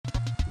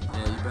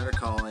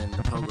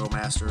no-go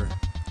master.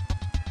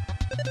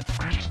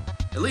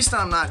 At least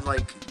I'm not,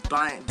 like,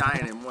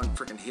 dying in one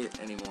freaking hit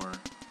anymore.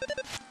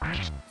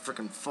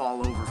 Freaking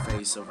fall over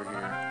face over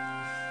here.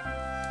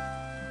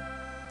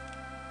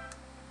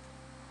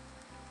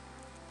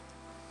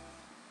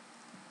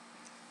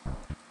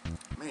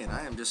 Man,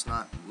 I am just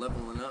not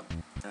leveling up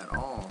at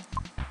all.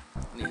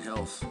 I need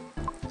health.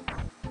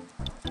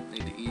 I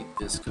need to eat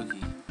this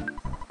cookie.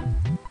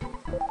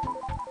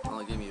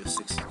 Only give me a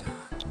 6.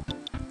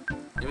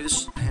 Give me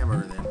this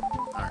hamburger then.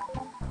 Alright.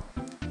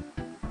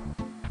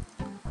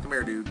 Come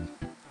here, dude.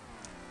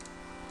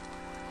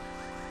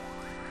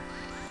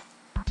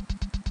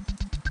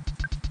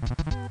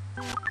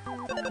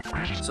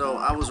 So,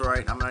 I was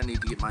right. I'm gonna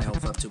need to get my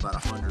health up to about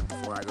 100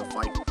 before I go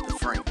fight the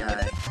Frank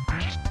guy.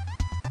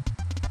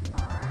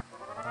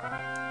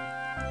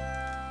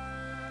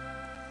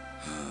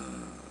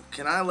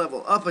 Can I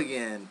level up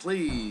again,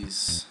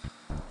 please?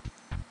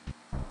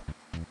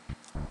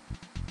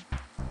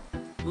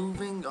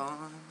 Moving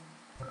on.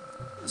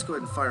 Let's go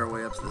ahead and fire our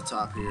way up to the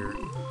top here.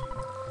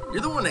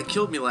 You're the one that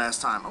killed me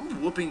last time.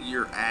 I'm whooping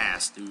your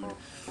ass, dude.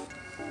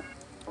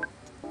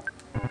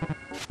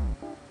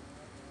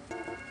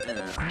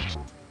 Yeah.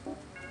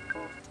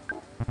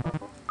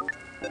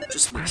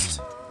 Just missed.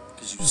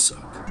 Because you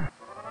suck.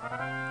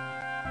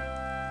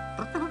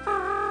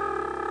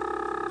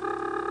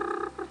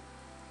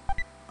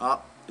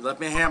 Oh, you left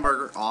me a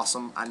hamburger.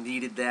 Awesome. I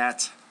needed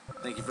that.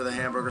 Thank you for the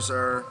hamburger,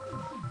 sir.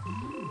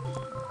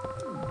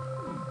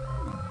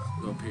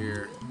 Go up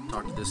here.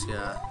 Talk to this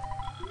guy.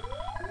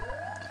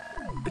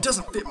 It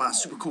doesn't fit my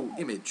super cool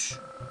image.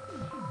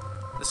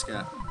 This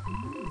guy.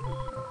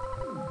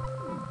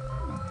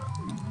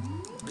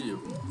 Are you a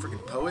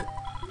freaking poet?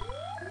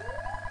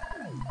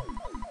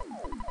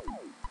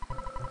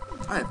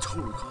 I have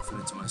total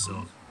confidence in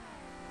myself.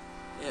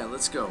 Yeah,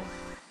 let's go.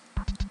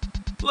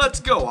 Let's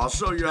go. I'll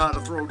show you how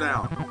to throw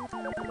down.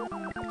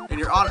 And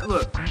you're on it.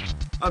 Look,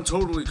 I'm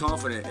totally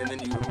confident. And then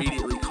you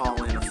immediately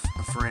call in a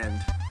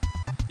friend.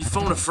 You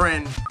phone a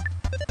friend,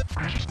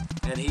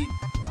 and he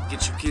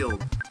gets you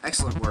killed.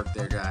 Excellent work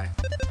there, guy.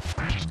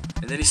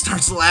 And then he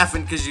starts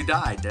laughing because you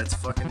died. That's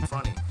fucking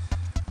funny.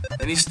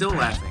 And he's still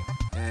laughing.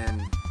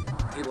 And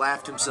he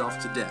laughed himself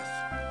to death.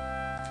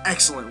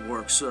 Excellent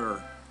work,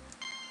 sir.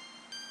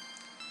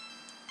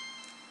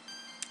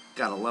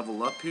 Gotta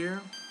level up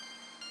here.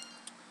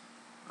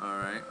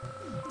 Alright.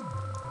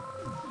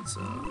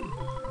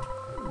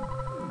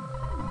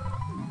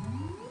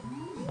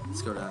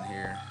 Let's go down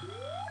here.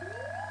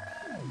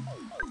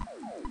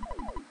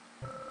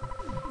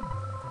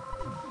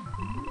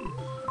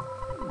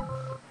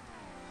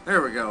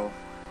 There we go.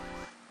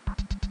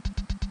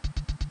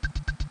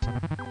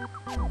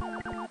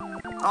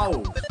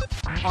 Oh!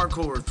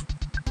 Hardcore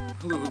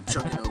hula hoop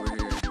chucking over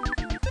here.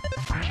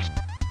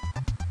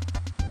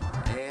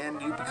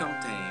 And you become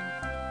tame.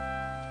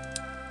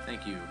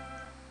 Thank you.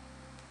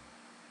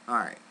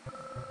 Alright.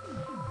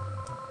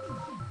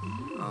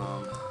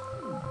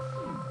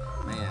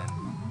 Man.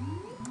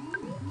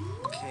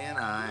 Can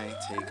I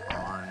take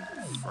on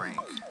Frank?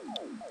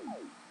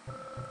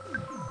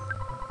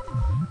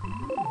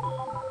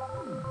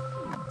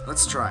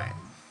 Let's try it.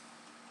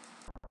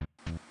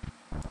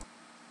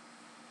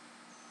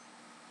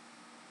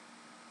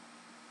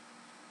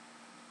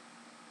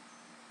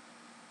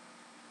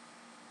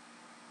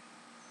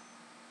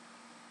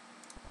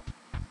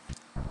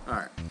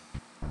 Alright.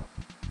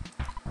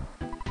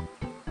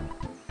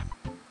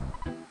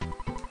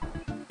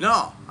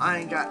 No, I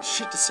ain't got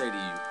shit to say to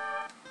you.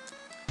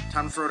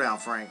 Time to throw down,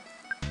 Frank.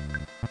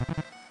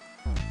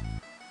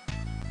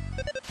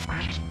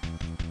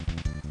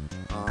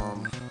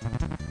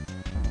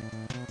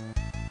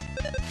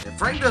 Yeah,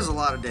 Frank does a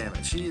lot of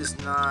damage. He is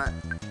not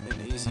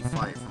an easy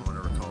fight from what I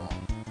recall.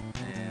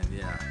 And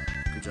yeah,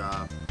 good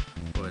job.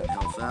 Go ahead and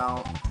health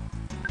out.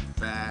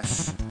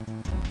 Bash.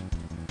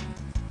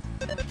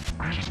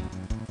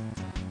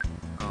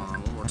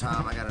 One more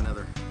time. I got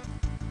another.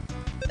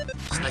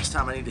 This next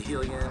time I need to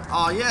heal again.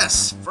 Oh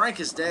yes! Frank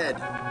is dead.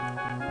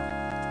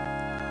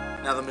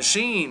 Now the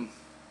machine,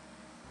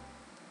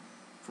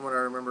 from what I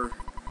remember,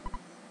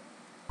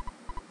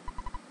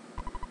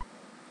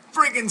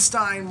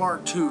 Frankenstein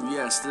Mark II.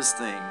 Yes, this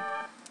thing.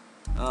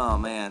 Oh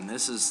man,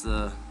 this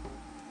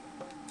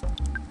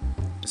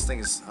thing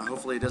is.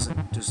 Hopefully it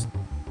doesn't just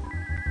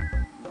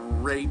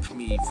rape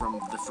me from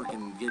the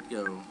freaking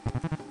get-go.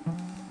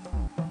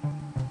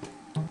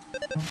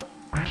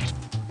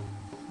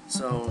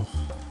 So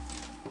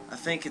I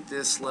think at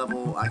this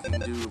level I can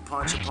do a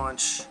punch,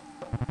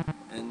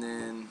 and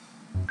then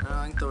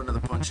I can throw another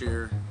punch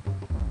here,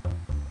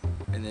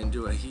 and then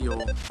do a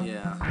heal.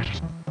 Yeah.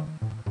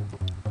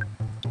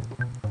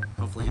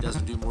 Hopefully he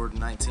doesn't do more than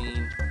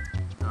 19.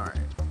 Alright.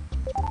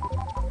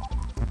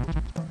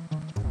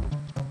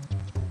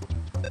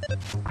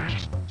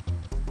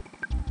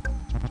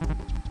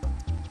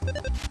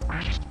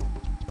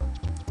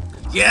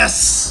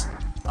 Yes!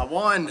 I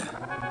won!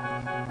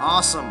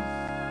 Awesome.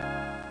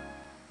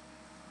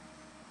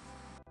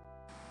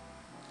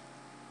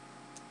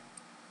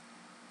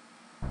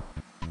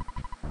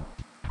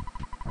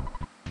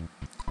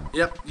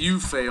 Yep, you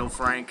fail,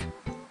 Frank.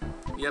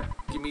 Yep,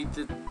 give me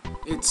the...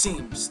 It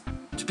seems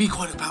to be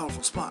quite a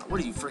powerful spot. What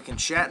are you, freaking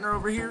Shatner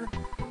over here?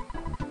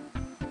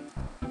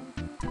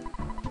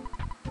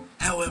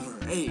 However,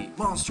 a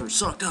monster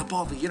sucked up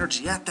all the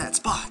energy at that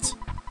spot.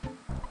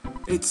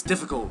 It's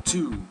difficult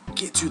to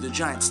get to the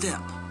giant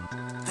step.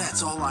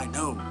 That's all I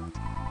know.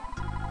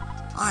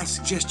 I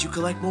suggest you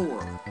collect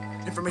more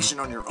information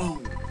on your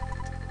own.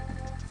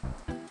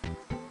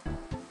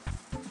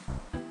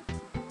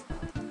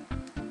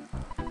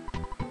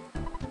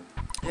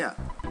 Yeah.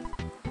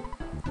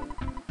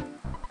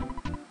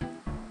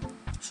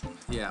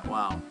 Yeah,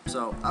 wow.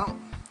 So,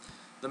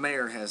 the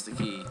mayor has the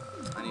key.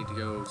 I need to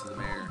go to the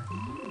mayor.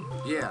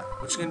 Yeah,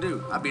 what you gonna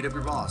do? I beat up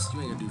your boss.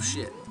 You ain't gonna do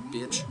shit,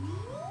 bitch.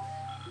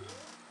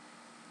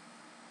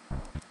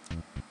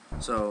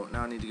 So,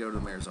 now I need to go to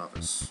the mayor's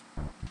office,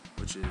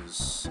 which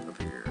is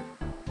up here.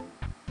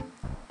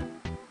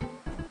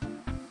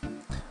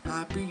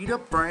 I beat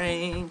up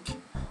Frank,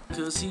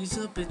 cause he's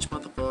a bitch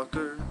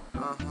motherfucker.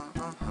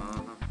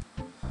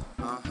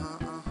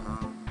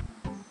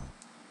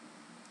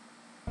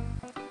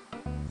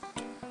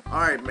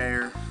 Alright,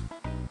 Mayor.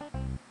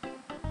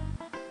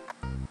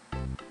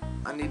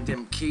 I need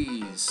them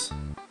keys,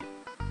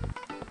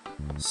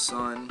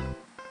 son.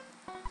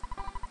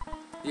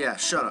 Yeah,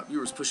 shut up. You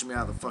was pushing me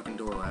out of the fucking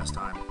door last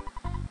time.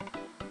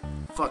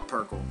 Fuck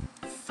Perkle.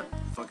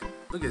 Fucking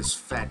look at this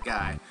fat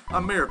guy.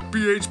 I'm Mayor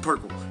B.H.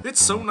 Perkle.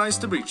 It's so nice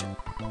to meet you.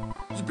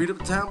 Just beat up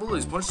the town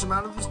bullies, punched them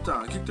out of this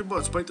town, kicked their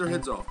butts, spiked their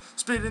heads off,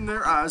 spit in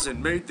their eyes,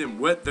 and made them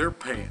wet their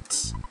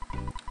pants.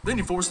 Then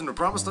you forced them to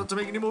promise not to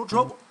make any more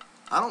trouble.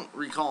 I don't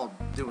recall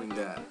doing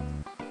that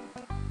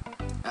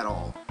at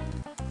all.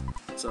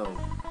 So,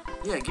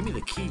 yeah, give me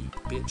the key,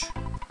 bitch.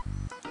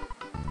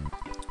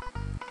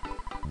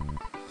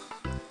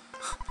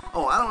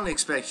 Oh, I don't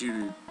expect you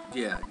to.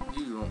 Yeah,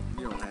 you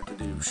don't have to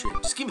do shit.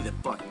 Just give me the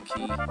fucking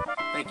key.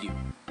 Thank you.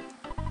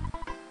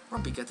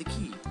 Rumpy got the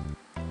key.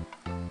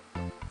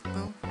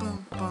 Bum,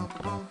 bum, bum,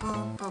 bum,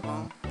 bum,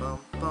 bum, bum,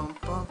 bum,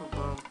 bum,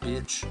 bum,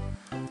 bitch.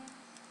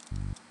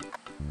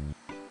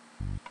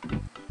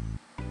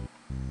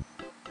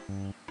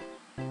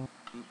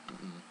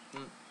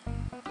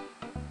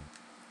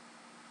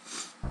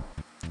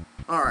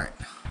 Alright,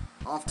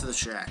 off to the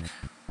shack.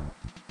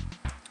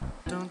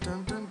 Dun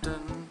dun dun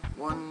dun.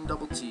 One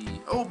double T.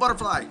 Oh,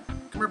 butterfly!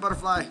 Come here,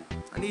 butterfly.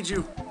 I need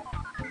you.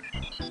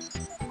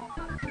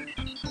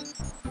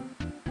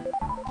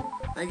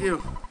 Thank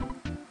you.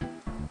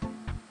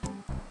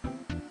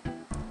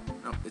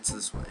 No, it's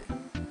this way.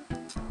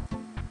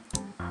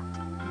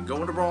 I'm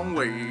going the wrong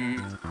way.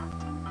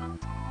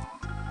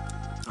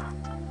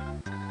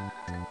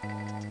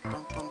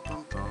 Bum, bum,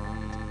 bum, bum.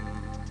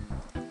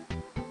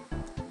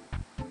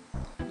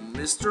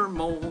 Mr.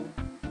 Mole,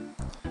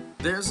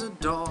 there's a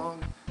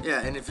dog.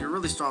 Yeah, and if you're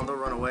really strong, they'll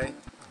run away,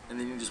 and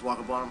then you just walk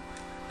up on them.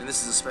 And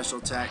this is a special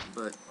attack,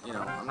 but, you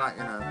know, I'm not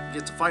gonna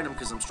get to fight them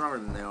because I'm stronger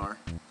than they are.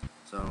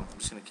 So, I'm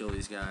just gonna kill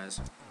these guys.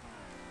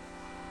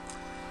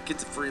 Get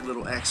the free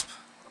little exp.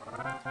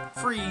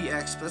 Free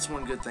exp. That's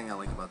one good thing I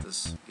like about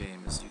this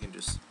game, is you can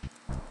just...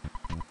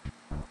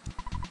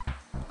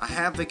 I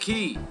have the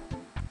key!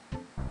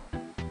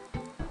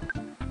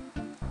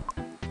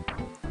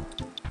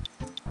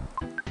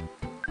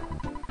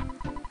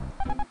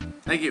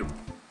 Thank you.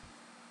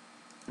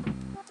 And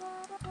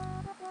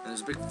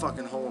there's a big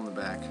fucking hole in the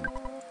back.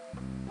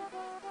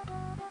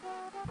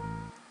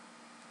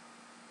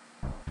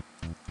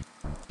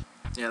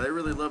 Yeah, they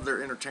really love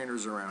their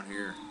entertainers around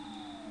here.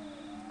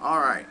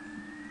 Alright.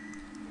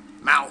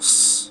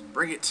 Mouse!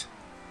 Bring it!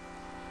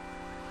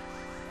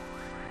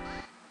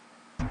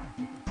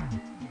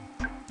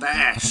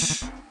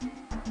 Bash!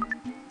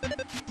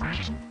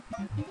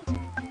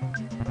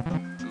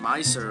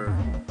 Mice are...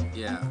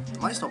 Yeah,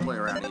 mice don't play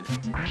around either.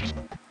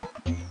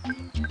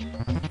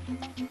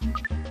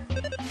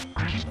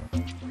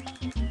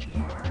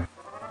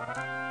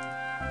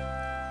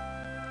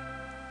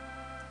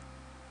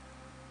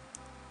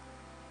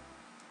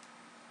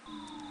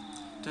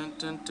 Dun,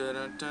 dun, dun,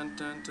 dun, dun,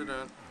 dun, dun,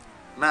 dun.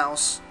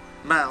 Mouse,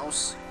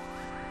 mouse,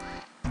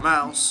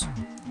 mouse.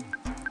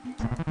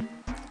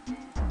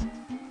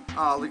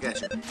 Oh, look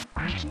at you.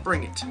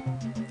 Bring it.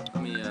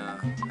 Let me,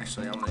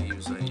 actually, I'm gonna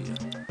use a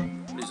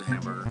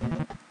hamburger.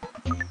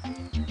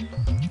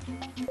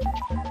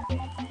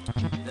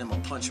 Then I'm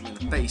gonna punch him in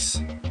the face.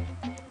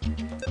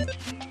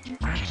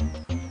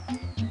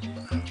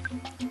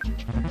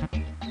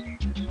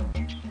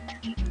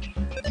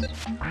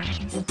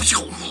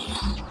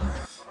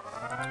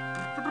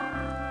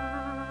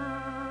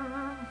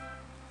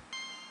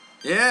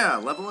 Yeah,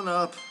 leveling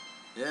up.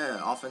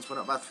 Yeah, offense went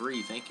up by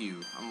 3. Thank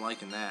you. I'm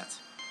liking that.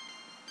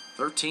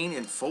 13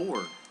 and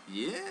 4.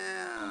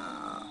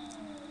 Yeah.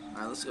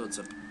 Alright, let's go. What's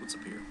up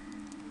here?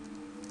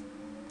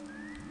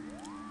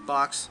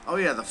 Box. Oh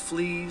yeah, the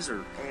fleas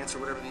or ants or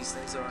whatever these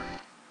things are.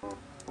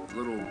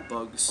 Little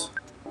bugs.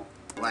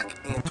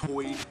 Black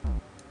antoid.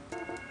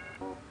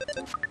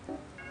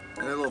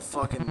 And they're little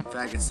fucking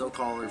faggots. They'll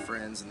call their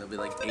friends and there'll be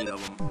like 8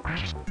 of them.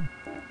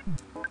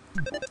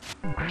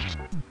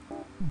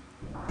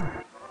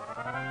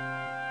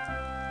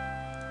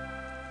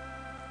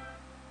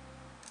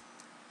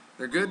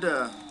 They're good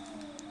to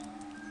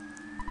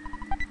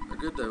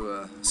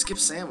skip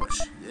sandwich.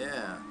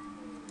 Yeah.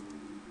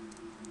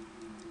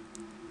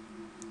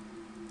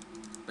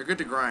 They're good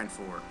to grind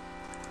for.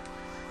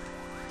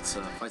 Let's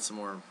fight some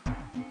more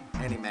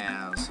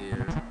animals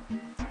here.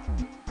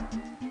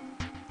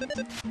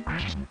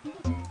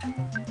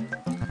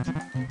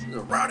 He's a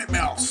rowdy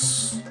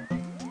mouse.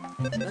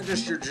 Not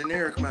just your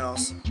generic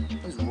mouse.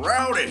 He's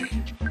rowdy.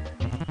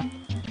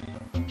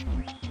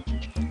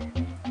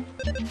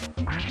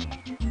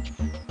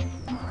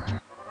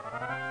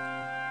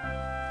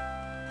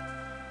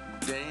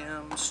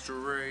 Damn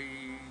straight.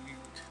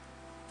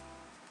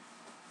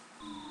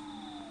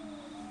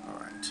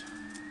 Alright.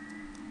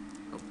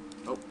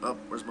 Oh,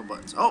 where's my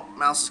buttons? Oh,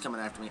 mouse is coming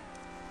after me.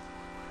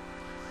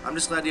 I'm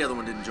just glad the other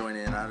one didn't join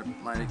in. I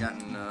might have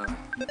gotten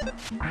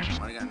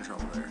in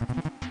trouble there.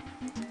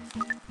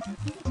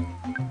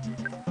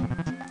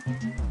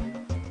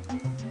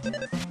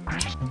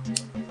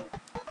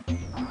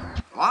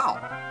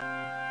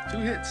 Wow. 2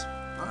 hits.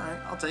 Alright,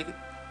 I'll take it.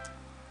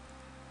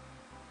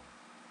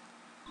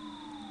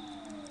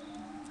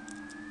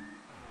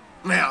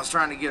 Man, I was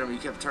trying to get him. He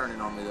kept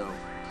turning on me, though.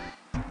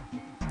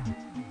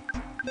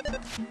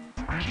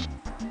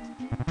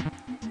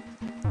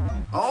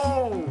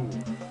 Oh!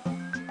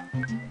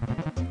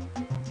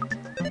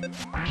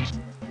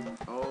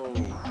 Oh.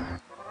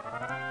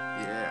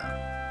 Yeah.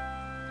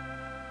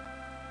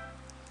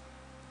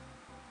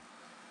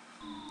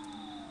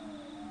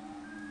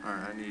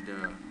 Alright, I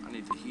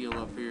need to heal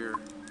up here.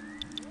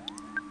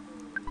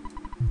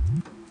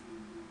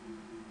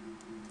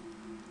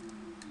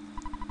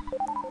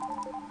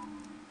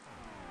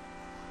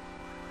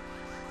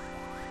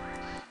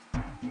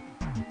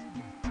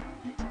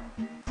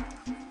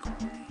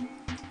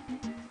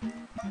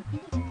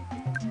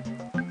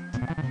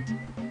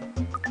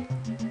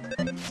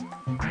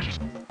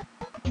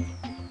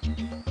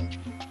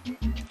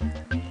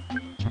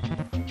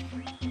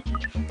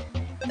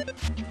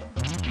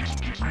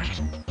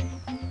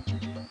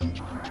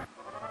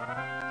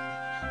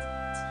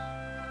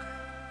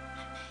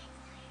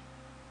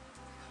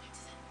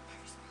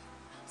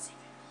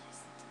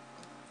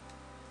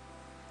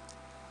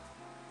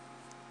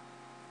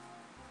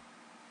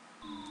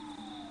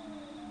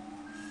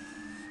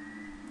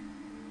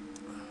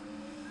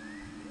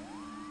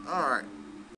 Alright.